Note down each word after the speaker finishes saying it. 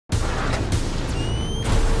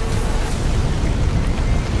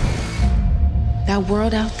That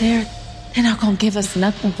world out there, they're not gonna give us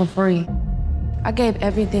nothing for free. I gave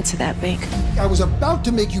everything to that bank. I was about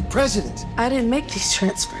to make you president. I didn't make these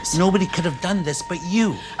transfers. Nobody could have done this but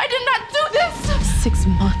you. I did not do this! 6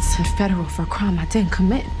 months in federal for a crime I didn't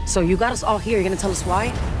commit. So you got us all here. You're gonna tell us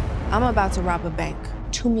why? I'm about to rob a bank.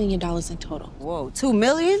 $2 million in total. Whoa, 2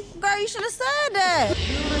 million? Girl, you should have said that.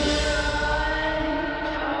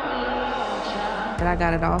 But I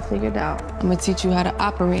got it all figured out. I'm gonna teach you how to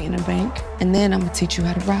operate in a bank, and then I'm gonna teach you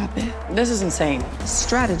how to rob it. This is insane.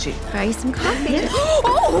 Strategy. Buy you some coffee.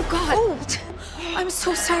 Oh, God. Oh, I'm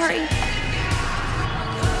so sorry.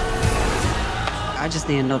 I just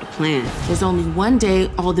didn't know the plan. There's only one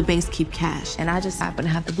day all the banks keep cash, and I just happen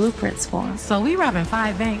to have the blueprints for them. So we robbing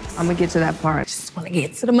 5 banks. I'm gonna get to that part. Just wanna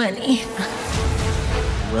get to the money.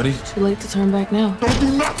 Ready? Too late to turn back now. Don't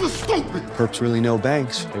do nothing stupid! Perps really know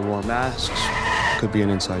banks. They wore masks. Could be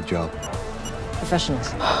an inside job.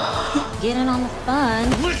 Professionals. Get in on the fun.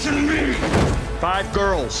 Listen to me! 5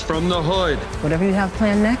 girls from the hood. Whatever you have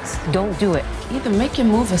planned next, don't do it. Either make your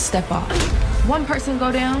move or step off. One person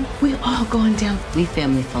go down, we all going down. We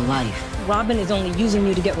family for life. Robbin is only using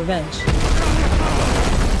you to get revenge.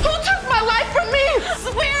 Who took my life from me? I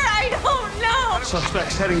swear I don't know.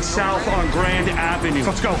 Suspects heading south on Grand Avenue.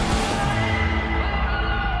 Let's go.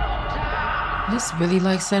 This really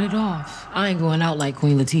like set it off. I ain't going out like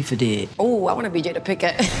Queen Latifah did. Oh, I want to be Jada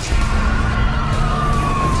Pinkett.